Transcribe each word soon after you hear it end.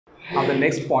আমাদের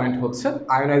next point হচ্ছে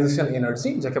ionisation energy,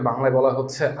 যাকে বাংলায় বলা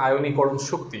হচ্ছে আয়নীকরণ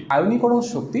শক্তি। আয়নীকরণ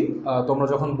শক্তি তোমরা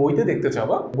যখন বইতে দেখতে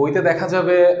যাবা, বইতে দেখা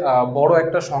যাবে বড়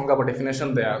একটা সংজ্ঞা বা ডেফিনেশন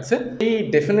দেওয়া আছে। এই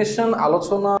ডেফিনেশন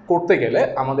আলোচনা করতে গেলে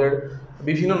আমাদের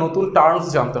বিভিন্ন নতুন টার্মস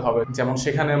জানতে হবে, যেমন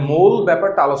সেখানে মোল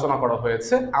ব্যাপারটা আলোচনা করা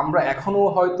হয়েছে। আমরা এখনো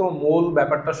হয়তো মোল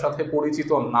ব্যাপারটার সাথে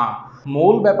পরিচিত না।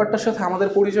 মোল ব্যাপারটার সাথে আমাদের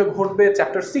পরিচয় ঘটবে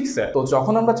চ্যাপ্টার 6-এ। তো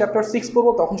যখন আমরা চ্যাপ্টার 6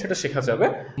 পড়বো তখন সেটা শেখা যাবে।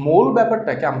 মোল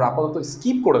ব্যাপারটাকে আমরা আপাতত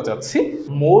স্কিপ করে যাচ্ছি।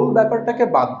 মোল ব্যাপারটাকে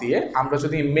বাদ দিয়ে আমরা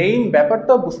যদি মেইন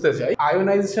ব্যাপারটা বুঝতে যাই,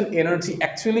 আয়োনাইজেশন এনার্জি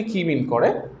অ্যাকচুয়ালি কি মিন করে,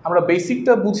 আমরা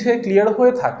বেসিকটা বুঝে ক্লিয়ার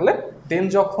হয়ে থাকলে দেন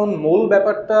যখন মোল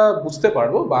ব্যাপারটা বুঝতে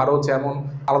পারবো, বা আরও যেমন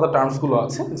আলাদা টার্মসগুলো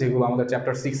আছে যেগুলো আমাদের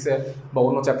চ্যাপ্টার 6-এ বা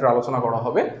অন্য চ্যাপ্টারে আলোচনা করা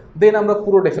হবে, দেন আমরা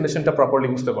পুরো ডেফিনেশনটা প্রপারলি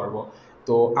বুঝতে পারবো।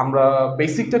 তো আমরা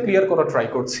বেসিকটা ক্লিয়ার করার ট্রাই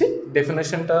করছি।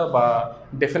 ডেফিনেশনটা বা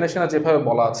ডেফিনেশনে যেভাবে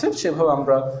বলা আছে সেভাবে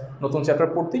আমরা নতুন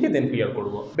চ্যাপ্টার পড়তে গিয়ে দেন ক্লিয়ার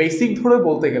করব। বেসিক ধরে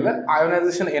বলতে গেলে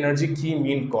আয়োনাইজেশন এনার্জি কি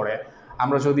মিন করে,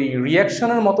 আমরা যদি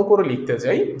রিয়াকশনের মতো করে লিখতে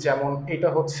যাই, যেমন এটা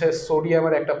হচ্ছে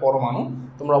সোডিয়ামের একটা পরমাণু।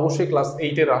 তোমরা অবশ্যই ক্লাস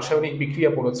 8-এর রাসায়নিক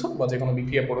বিক্রিয়া পড়েছো বা যে কোনো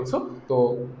বিক্রিয়া পড়েছো। তো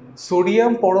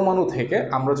সোডিয়াম পরমাণু থেকে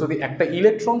আমরা যদি একটা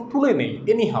ইলেকট্রন তুলে নিই,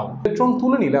 এনিহাউ ইলেকট্রন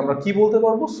তুলে নিলে আমরা কি বলতে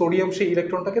পারবো, সোডিয়াম সেই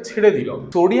ইলেকট্রনটাকে ছেড়ে দিল।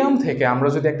 সোডিয়াম থেকে আমরা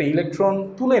যদি একটা ইলেকট্রন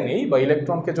তুলে নিই বা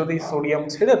ইলেকট্রনকে যদি সোডিয়াম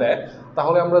ছেড়ে দেয়,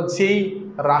 তাহলে আমরা যেই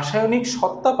রাসায়নিক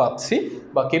সত্তা পাচ্ছি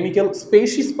বা কেমিক্যাল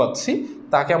স্পেসিস পাচ্ছি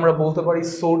তাকে আমরা বলতে পারি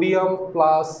সোডিয়াম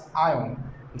প্লাস আয়ন,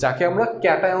 যাকে আমরা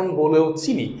ক্যাটায়ন বলেও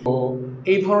চিনি। তো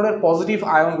এই ধরনের পজিটিভ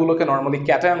আয়নগুলোকে নর্মালি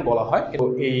ক্যাটায়ন বলা হয়। তো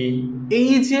এই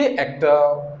যে একটা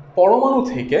পরমাণু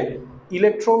থেকে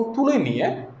ইলেকট্রন তুলে নিয়ে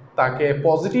তাকে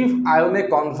পজিটিভ আয়নে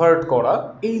কনভার্ট করা,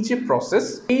 এই যে প্রসেস,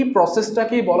 এই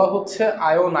প্রসেসটাকেই বলা হচ্ছে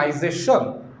আয়োনাইজেশন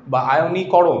বা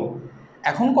আয়নীকরণ।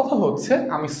 এখন কথা হচ্ছে,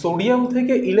 আমি সোডিয়াম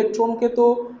থেকে ইলেকট্রনকে তো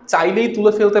চাইলেই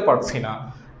তুলে ফেলতে পারছি না।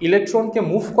 ইলেকট্রনকে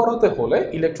মুভ করাতে হলে,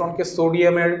 ইলেকট্রনকে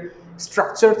সোডিয়ামের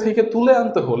স্ট্রাকচার থেকে তুলে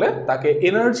আনতে হলে তাকে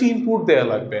এনার্জি ইনপুট দেওয়া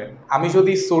লাগবে। আমি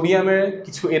যদি সোডিয়ামের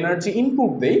কিছু এনার্জি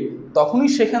ইনপুট দেই, তখনই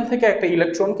সেখান থেকে একটা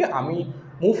ইলেকট্রনকে আমি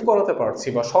মুভ করাতে পারছি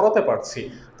বা সরাতে পারছি।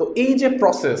 তো এই যে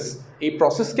প্রসেস, এই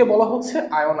প্রসেসকে বলা হচ্ছে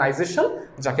আয়োনাইজেশন,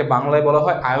 যাকে বাংলায় বলা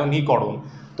হয় আয়নীকরণ।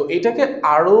 তো এটাকে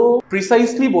আরও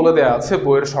প্রিসাইসলি বলে দেওয়া আছে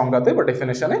বইয়ের সংজ্ঞাতে বা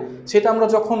ডেফিনেশনে। সেটা আমরা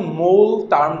যখন মোল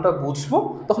টার্মটা বুঝবো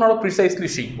তখন আরও প্রিসাইসলি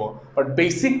শিখবো। বাট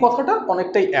বেসিক কথাটা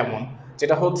অনেকটাই এমন,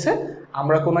 যেটা হচ্ছে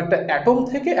আমরা কোনো একটা অ্যাটম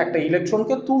থেকে একটা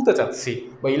ইলেকট্রনকে তুলতে চাচ্ছি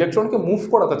বা ইলেকট্রনকে মুভ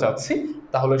করাতে চাচ্ছি,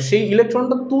 তাহলে সেই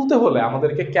ইলেকট্রনটা তুলতে হলে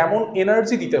আমাদেরকে কেমন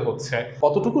এনার্জি দিতে হচ্ছে,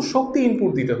 কতটুকু শক্তি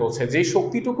ইনপুট দিতে হচ্ছে, যেই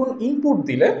শক্তিটুকু ইনপুট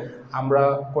দিলে আমরা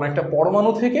কোনো একটা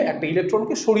পরমাণু থেকে একটা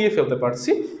ইলেকট্রনকে সরিয়ে ফেলতে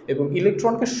পারছি এবং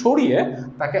ইলেকট্রনকে সরিয়ে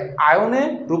তাকে আয়নে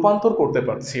রূপান্তর করতে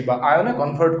পারছি বা আয়নে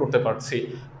কনভার্ট করতে পারছি।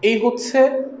 এই হচ্ছে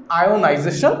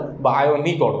আয়োনাইজেশন বা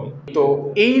আয়নীকরণ। তো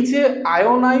এই যে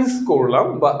আয়োনাইজ করলাম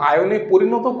বা আয়নে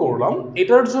পরিণত করলাম,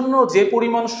 এটার জন্য যে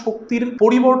পরিমাণ শক্তির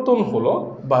পরিবর্তন হলো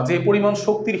বা যে পরিমাণ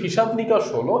শক্তির হিসাব নিকাশ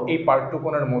হলো এই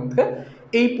পার্টটুকুনের মধ্যে,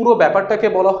 এই পুরো ব্যাপারটাকে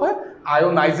বলা হয়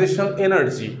আয়োনাইজেশন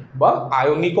এনার্জি বা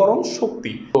আয়নীকরণ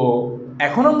শক্তি। তো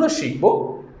এখন আমরা শিখব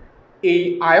এই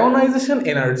আয়োনাইজেশন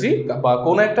এনার্জি বা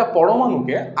কোনো একটা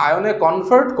পরমাণুকে আয়নে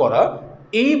কনভার্ট করা,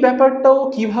 এই ব্যাপারটাও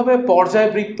কিভাবে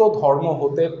পর্যায়বৃত্ত ধর্ম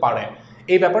হতে পারে,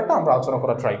 এই ব্যাপারটা আমরা আলোচনা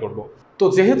করার ট্রাই করব। তো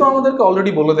যেহেতু আমাদেরকে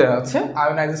অলরেডি বলে দেওয়া আছে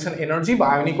আয়োনাইজেশন এনার্জি বা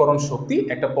আয়নীকরণ শক্তি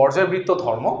একটা পর্যায়বৃত্ত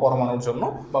ধর্ম পরমাণুর জন্য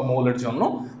বা মৌলের জন্য,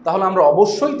 তাহলে আমরা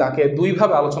অবশ্যই তাকে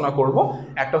দুইভাবে আলোচনা করব।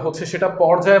 একটা হচ্ছে সেটা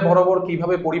পর্যায় বরাবর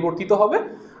কিভাবে পরিবর্তিত হবে,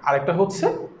 আর একটা হচ্ছে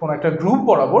কোনো একটা গ্রুপ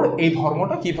বরাবর এই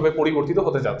ধর্মটা কিভাবে পরিবর্তিত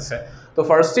হতে যাচ্ছে। তো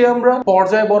ফার্স্টে আমরা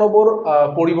পর্যায় বরাবর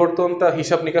পরিবর্তনটা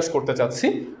হিসাব নিকাশ করতে চাচ্ছি।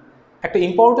 একটা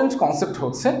ইম্পর্টেন্ট কনসেপ্ট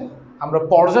হচ্ছে, আমরা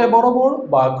পর্যায় বরাবর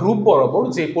বা গ্রুপ বরাবর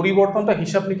যে পরিবর্তনটা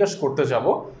হিসাব নিকাশ করতে যাব,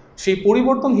 সেই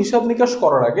পরিবর্তন হিসাব নিকাশ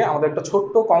করার আগে আমাদের একটা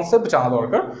ছোট্ট কনসেপ্ট জানা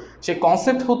দরকার। সেই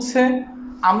কনসেপ্ট হচ্ছে,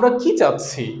 আমরা কি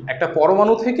চাচ্ছি, একটা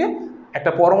পরমাণু থেকে,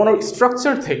 একটা পরমাণুর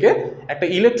স্ট্রাকচার থেকে একটা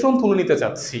ইলেকট্রন তুলে নিতে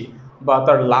চাচ্ছি, বা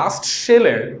তার লাস্ট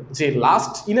শেলের যে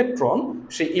লাস্ট ইলেকট্রন,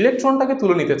 সেই ইলেকট্রনটাকে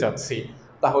তুলে নিতে চাচ্ছি।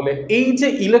 তাহলে এই যে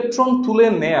ইলেকট্রন তুলে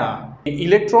নেয়া, এই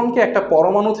ইলেকট্রনকে একটা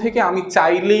পরমাণু থেকে আমি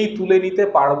চাইলেই তুলে নিতে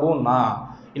পারবো না।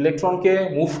 ইলেকট্রনকে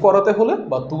মুভ করাতে হলে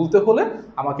বা তুলতে হলে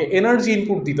আমাকে এনার্জি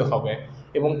ইনপুট দিতে হবে,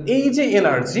 এবং এই যে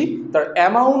এনার্জি, তার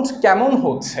অ্যামাউন্ট কেমন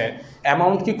হচ্ছে,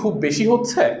 অ্যামাউন্ট কি খুব বেশি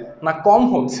হচ্ছে না কম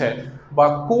হচ্ছে, বা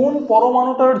কোন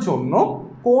পরমাণুটার জন্য,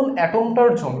 কোন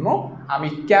অ্যাটমটার জন্য আমি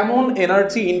কেমন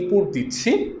এনার্জি ইনপুট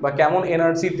দিচ্ছি বা কেমন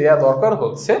এনার্জি দেয়া দরকার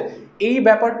হচ্ছে, এই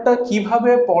ব্যাপারটা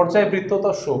কিভাবে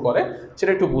পর্যায়বৃত্ততা শো করে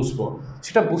সেটা একটু বুঝবো।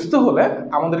 সেটা বুঝতে হলে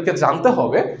আমাদেরকে জানতে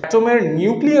হবে অ্যাটমের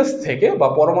নিউক্লিয়াস থেকে বা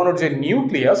পরমাণুর যে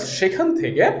নিউক্লিয়াস, সেখান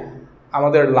থেকে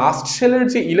আমাদের লাস্ট শেলের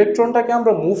যে ইলেকট্রনটাকে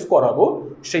আমরা মুভ করাবো,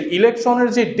 সেই ইলেকট্রনের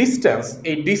যে ডিস্টেন্স,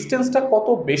 এই ডিস্টেন্সটা কত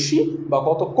বেশি বা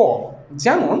কত কম।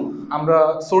 যেমন আমরা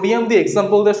সোডিয়াম দিয়ে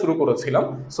এক্সাম্পল দিয়ে শুরু করেছিলাম।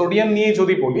 সোডিয়াম নিয়ে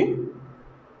যদি বলি,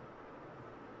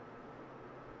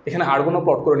 এখানে আর্গনও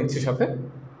প্লট করে নিচ্ছি সাথে।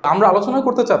 আমরা আলোচনা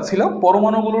করতে চাচ্ছিলাম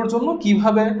পরমাণুগুলোর জন্য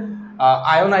কিভাবে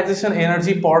আয়োনাইজেশন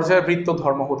এনার্জি পর্যায়বৃত্ত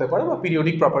ধর্ম হতে পারে বা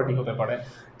পিরিয়ডিক প্রপার্টি হতে পারে।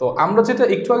 তো আমরা যেটা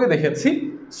একটু আগে দেখেছি,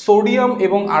 সোডিয়াম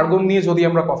এবং আর্গন নিয়ে যদি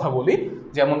আমরা কথা বলি,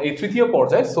 যেমন এই তৃতীয়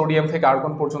পর্যায়ে সোডিয়াম থেকে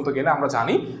আর্গন পর্যন্ত গেলে আমরা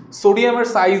জানি সোডিয়ামের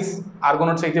সাইজ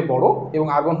আর্গনের চাইতে বড় এবং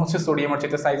আর্গন হচ্ছে সোডিয়ামের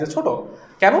চাইতে সাইজে ছোট।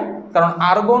 কেন? কারণ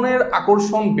আর্গনের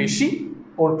আকর্ষণ বেশি,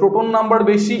 ওর প্রোটন নাম্বার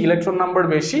বেশি, ইলেকট্রন নাম্বার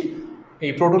বেশি।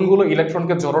 এই প্রোটনগুলো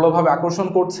ইলেকট্রনকে জোরালোভাবে আকর্ষণ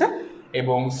করছে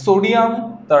এবং সোডিয়াম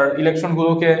তার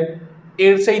ইলেকট্রনগুলোকে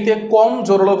এর চাইতে কম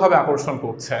জোরালোভাবে আকর্ষণ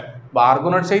করছে বা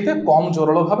আর্গনের চাইতে কম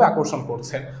জোরালোভাবে আকর্ষণ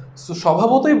করছে। সো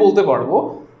স্বভাবতই বলতে পারবো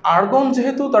আর্গন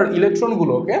যেহেতু তার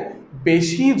ইলেকট্রনগুলোকে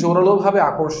বেশি জোরালোভাবে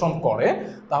আকর্ষণ করে,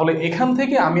 তাহলে এখান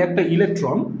থেকে আমি একটা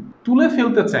ইলেকট্রন তুলে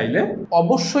ফেলতে চাইলে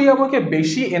অবশ্যই আমাকে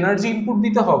বেশি এনার্জি ইনপুট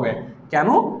দিতে হবে। কেন?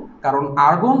 কারণ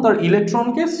আর্গন তার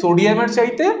ইলেকট্রনকে সোডিয়ামের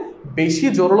চাইতে বেশি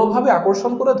জোরালোভাবে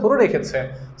আকর্ষণ করে ধরে রেখেছে।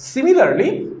 সিমিলারলি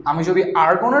আমি যদি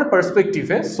আর্গনের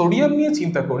পার্সপেক্টিভে সোডিয়াম নিয়ে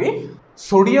চিন্তা করি,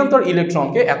 সোডিয়াম তার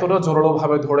ইলেকট্রনকে এতটা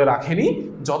জোরালোভাবে ধরে রাখেনি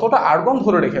যতটা আর্গন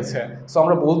ধরে রেখেছে। সো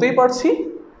আমরা বলতেই পারছি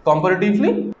কম্পারেটিভলি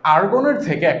আর্গনের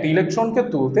থেকে একটা ইলেকট্রনকে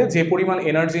তুলতে যে পরিমাণ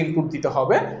এনার্জি ইনপুট দিতে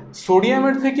হবে,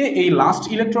 সোডিয়ামের থেকে এই লাস্ট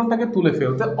ইলেকট্রনটাকে তুলে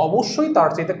ফেলতে অবশ্যই তার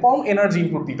চাইতে কম এনার্জি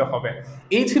ইনপুট দিতে হবে।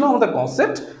 এই ছিল আমাদের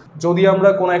কনসেপ্ট। যদি আমরা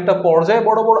কোনো একটা পর্যায়ে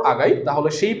বরাবর আগাই, তাহলে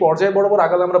সেই পর্যায়ে বরাবর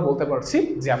আগালে আমরা বলতে পারছি,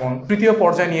 যেমন তৃতীয়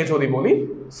পর্যায় নিয়ে যদি বলি,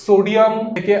 সোডিয়াম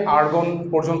থেকে আর্গন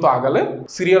পর্যন্ত আগালে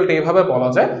সিরিয়ালটা এভাবে বলা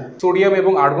যায়। সোডিয়াম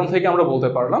এবং আর্গন থেকে আমরা বলতে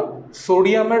পারলাম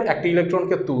সোডিয়ামের একটা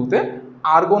ইলেকট্রনকে তুলতে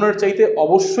আর্গনের চাইতে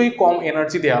অবশ্যই কম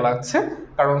এনার্জি দেওয়া লাগছে,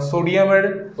 কারণ সোডিয়ামের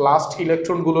লাস্ট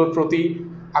ইলেকট্রনগুলোর প্রতি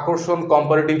আকর্ষণ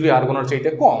কম্পারেটিভলি আর্গনের চাইতে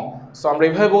কম। সো আমরা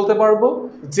এইভাবে বলতে পারবো,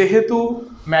 যেহেতু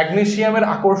ম্যাগনেসিয়ামের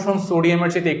আকর্ষণ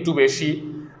সোডিয়ামের চাইতে একটু বেশি,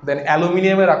 দেন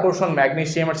অ্যালুমিনিয়ামের আকর্ষণ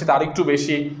ম্যাগনেসিয়ামের চাইতে আরেকটু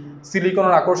বেশি,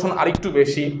 সিলিকনের আকর্ষণ আরেকটু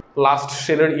বেশি লাস্ট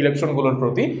শেলের ইলেকট্রনগুলোর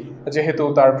প্রতি, যেহেতু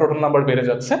তার প্রোটন নাম্বার বেড়ে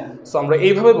যাচ্ছে। সো আমরা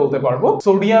এইভাবে বলতে পারবো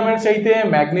সোডিয়ামের চাইতে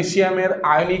ম্যাগনেসিয়ামের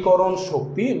আয়নীকরণ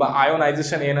শক্তি বা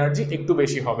আয়োনাইজেশন এনার্জি একটু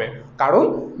বেশি হবে, কারণ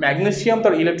ম্যাগনেসিয়াম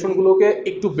তার ইলেকট্রনগুলোকে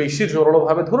একটু বেশি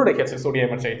জোরালোভাবে ধরে রেখেছে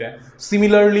সোডিয়ামের চাইতে।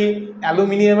 সিমিলারলি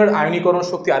অ্যালুমিনিয়ামের আয়নীকরণ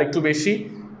শক্তি আরেকটু বেশি,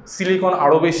 সিলিকন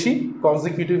আরও বেশি।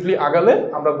 কনজিকিউটিভলি আগালে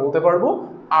আমরা বলতে পারবো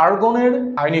আর্গনের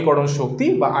আয়নীকরণ শক্তি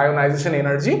বা আয়োনাইজেশন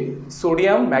এনার্জি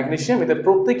সোডিয়াম, ম্যাগনেসিয়াম এদের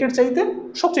প্রত্যেকের চাইতে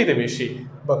সবচাইতে বেশি।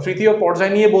 বা তৃতীয়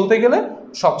পর্যায় নিয়ে বলতে গেলে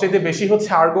সবচাইতে বেশি হচ্ছে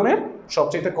আর্গনের,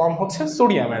 সবচাইতে কম হচ্ছে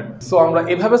সোডিয়ামের। সো আমরা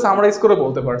এভাবে সামারাইজ করে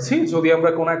বলতে পারছি, যদি আমরা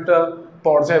কোনো একটা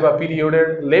পর্যায় বা পিরিয়ডের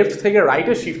লেফট থেকে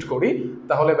রাইটে শিফট করি,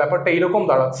 তাহলে ব্যাপারটা এইরকম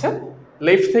দাঁড়াচ্ছে।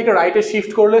 লেফট থেকে রাইটে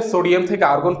শিফট করলে সোডিয়াম থেকে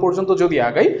আর্গন পর্যন্ত যদি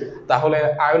আগাই, তাহলে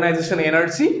আয়োনাইজেশন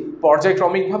এনার্জি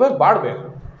পর্যায়ক্রমিকভাবে বাড়বে।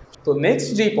 তো নেক্সট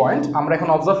যেই পয়েন্ট আমরা এখন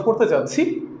অবজার্ভ করতে যাচ্ছি,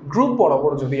 গ্রুপ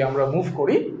বরাবর যদি আমরা মুভ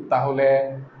করি তাহলে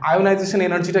আয়োনাইজেশন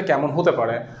এনার্জিটা কেমন হতে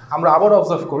পারে। আমরা আবার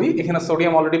অবজার্ভ করি, এখানে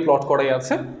সোডিয়াম অলরেডি প্লট করাই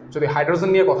আছে। যদি হাইড্রোজেন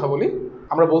নিয়ে কথা বলি,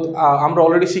 আমরা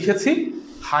অলরেডি শিখেছি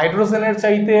হাইড্রোজেনের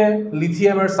চাইতে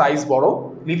লিথিয়ামের সাইজ বড়,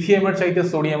 লিথিয়ামের চাইতে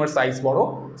সোডিয়ামের সাইজ বড়,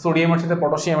 সোডিয়ামের চাইতে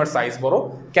পটাশিয়ামের সাইজ বড়।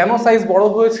 কেন সাইজ বড়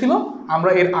হয়েছিল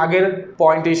আমরা এর আগের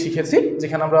পয়েন্টেই শিখেছি,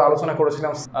 যেখানে আমরা আলোচনা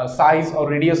করেছিলাম size or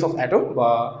radius of atom বা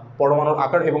পরমাণুর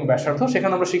আকার এবং ব্যাসার্ধ।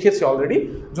 সেখানে আমরা শিখেছি অলরেডি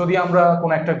যদি আমরা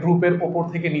কোনো একটা গ্রুপের ওপর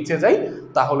থেকে নিচে যাই,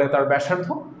 তাহলে তার ব্যাসার্ধ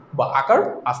বা আকার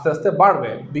আস্তে আস্তে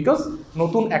বাড়বে, বিকজ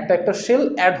নতুন একটা শেল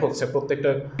অ্যাড হচ্ছে প্রত্যেকটা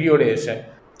পিরিয়ডে এসে।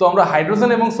 তো আমরা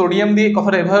হাইড্রোজেন এবং সোডিয়াম দিয়ে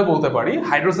কথাটা এভাবে বলতে পারি,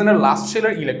 হাইড্রোজেনের লাস্ট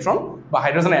শেলের ইলেকট্রন বা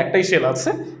হাইড্রোজেনের একটাই শেল আছে,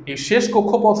 এই শেষ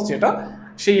কক্ষপথ যেটা,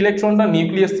 সেই ইলেকট্রনটা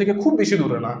নিউক্লিয়াস থেকে খুব বেশি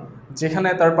দূরে না, যেখানে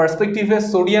তার পার্সপেক্টিভে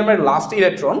সোডিয়ামের লাস্ট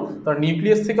ইলেকট্রন তার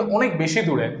নিউক্লিয়াস থেকে অনেক বেশি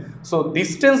দূরে। সো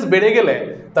ডিস্টেন্স বেড়ে গেলে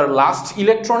তার লাস্ট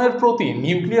ইলেকট্রনের প্রতি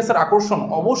নিউক্লিয়াসের আকর্ষণ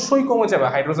অবশ্যই কমে যাবে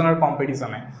হাইড্রোজেনের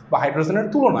কম্পারিজনে বা হাইড্রোজেনের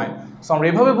তুলনায়। সো আমরা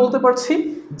এভাবে বলতে পারছি,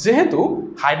 যেহেতু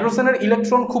হাইড্রোজেনের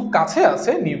ইলেকট্রন খুব কাছে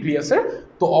আছে নিউক্লিয়াসের,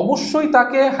 তো অবশ্যই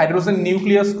তাকে হাইড্রোজেন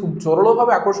নিউক্লিয়াস খুব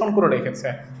জোরালোভাবে আকর্ষণ করে রেখেছে।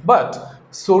 বাট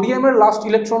সোডিয়ামের লাস্ট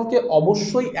ইলেকট্রনকে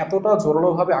অবশ্যই এতটা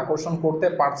জোরালোভাবে আকর্ষণ করতে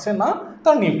পারছে না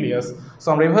তার নিউক্লিয়াস। সো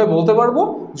আমরা এভাবে বলতে পারবো,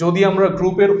 যদি আমরা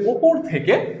গ্রুপের ওপর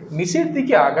থেকে নিচের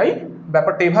দিকে আগাই,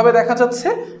 ব্যাপারটা এভাবে দেখা যাচ্ছে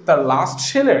তার লাস্ট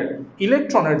শেলের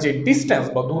ইলেকট্রনের যে ডিস্টেন্স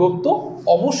বা দূরত্ব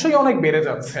অবশ্যই অনেক বেড়ে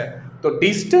যাচ্ছে। তো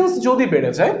ডিস্টেন্স যদি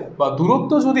বেড়ে যায় বা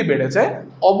দূরত্ব যদি বেড়ে যায়,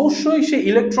 অবশ্যই সেই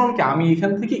ইলেকট্রনকে আমি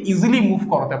এখান থেকে ইজিলি মুভ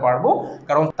করাতে পারবো,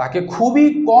 কারণ তাকে খুবই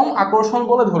কম আকর্ষণ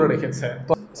বলে ধরে রেখেছে।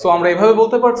 সো আমরা এভাবে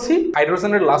বলতে পারছি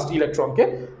হাইড্রোজেনের লাস্ট ইলেকট্রনকে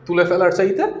তুলে ফেলার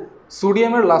চাইতে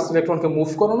সোডিয়ামের লাস্ট ইলেকট্রনকে মুভ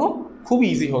করানো খুবই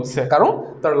ইজি হচ্ছে, কারণ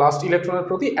তার লাস্ট ইলেকট্রনের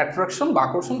প্রতি অ্যাট্রাকশন বা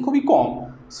আকর্ষণ খুবই কম।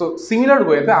 সো সিমিলার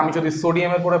ওয়েতে আমি যদি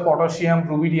সোডিয়ামের পরে পটাশিয়াম,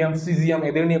 রুবিডিয়াম, সিজিয়াম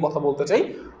এদের নিয়ে কথা বলতে চাই,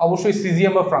 অবশ্যই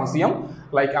সিজিয়াম বা ফ্রান্সিয়াম।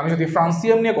 লাইক আমি যদি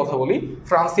ফ্রান্সিয়াম নিয়ে কথা বলি,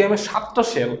 ফ্রান্সিয়ামের 7টা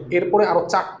শেল, এরপরে আরও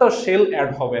 4টা শেল অ্যাড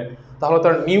হবে, তাহলে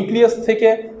তার নিউক্লিয়াস থেকে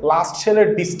লাস্ট শেলের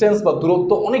ডিস্টেন্স বা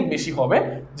দূরত্ব অনেক বেশি হবে,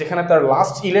 যেখানে তার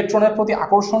লাস্ট ইলেকট্রনের প্রতি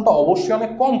আকর্ষণটা অবশ্যই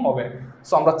অনেক কম হবে।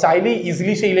 সো আমরা চাইলেই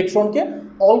ইজিলি সেই ইলেকট্রনকে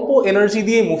অল্প এনার্জি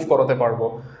দিয়ে মুভ করাতে পারবো।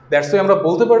 দ্যাটস ওয়াই আমরা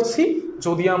বলতে পারছি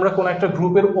যদি আমরা কোনো একটা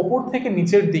গ্রুপের ওপর থেকে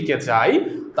নিচের দিকে যাই,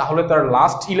 তাহলে তার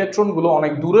লাস্ট ইলেকট্রনগুলো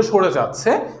অনেক দূরে সরে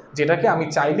যাচ্ছে, যেটাকে আমি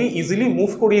চাইলেই ইজিলি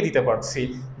মুভ করিয়ে দিতে পারছি।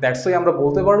 দ্যাটস ওয়াই আমরা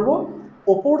বলতে পারবো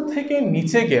ওপর থেকে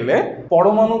নিচে গেলে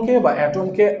পরমাণুকে বা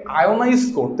অ্যাটমকে আয়োনাইজ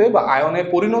করতে বা আয়নে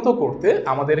পরিণত করতে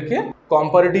আমাদেরকে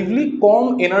কম্পারেটিভলি কম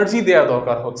এনার্জি দেওয়া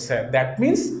দরকার হচ্ছে। দ্যাট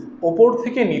মিনস ওপর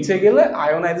থেকে নিচে গেলে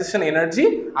আয়োনাইজেশন এনার্জি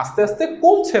আস্তে আস্তে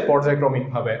কমছে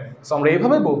পর্যায়ক্রমিকভাবে। সো আমরা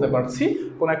এইভাবে বলতে পারছি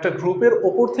কোন একটা গ্রুপের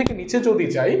ওপর থেকে নিচে যদি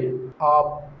যাই, আপ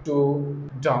টু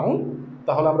ডাউন,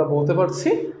 তাহলে আমরা বলতে পারছি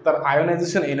তার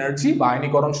আয়োনাইজেশন এনার্জি বা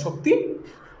আয়নীকরণ শক্তি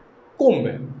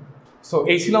কমবে। সো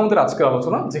এই ছিল আমাদের আজকের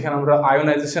আলোচনা, যেখানে আমরা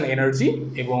আয়োনাইজেশন এনার্জি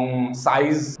এবং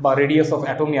সাইজ বা রেডিয়াস অফ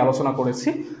অ্যাটম নিয়ে আলোচনা করেছি।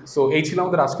 সো এই ছিল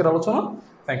আমাদের আজকের আলোচনা।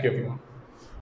 Thank you everyone.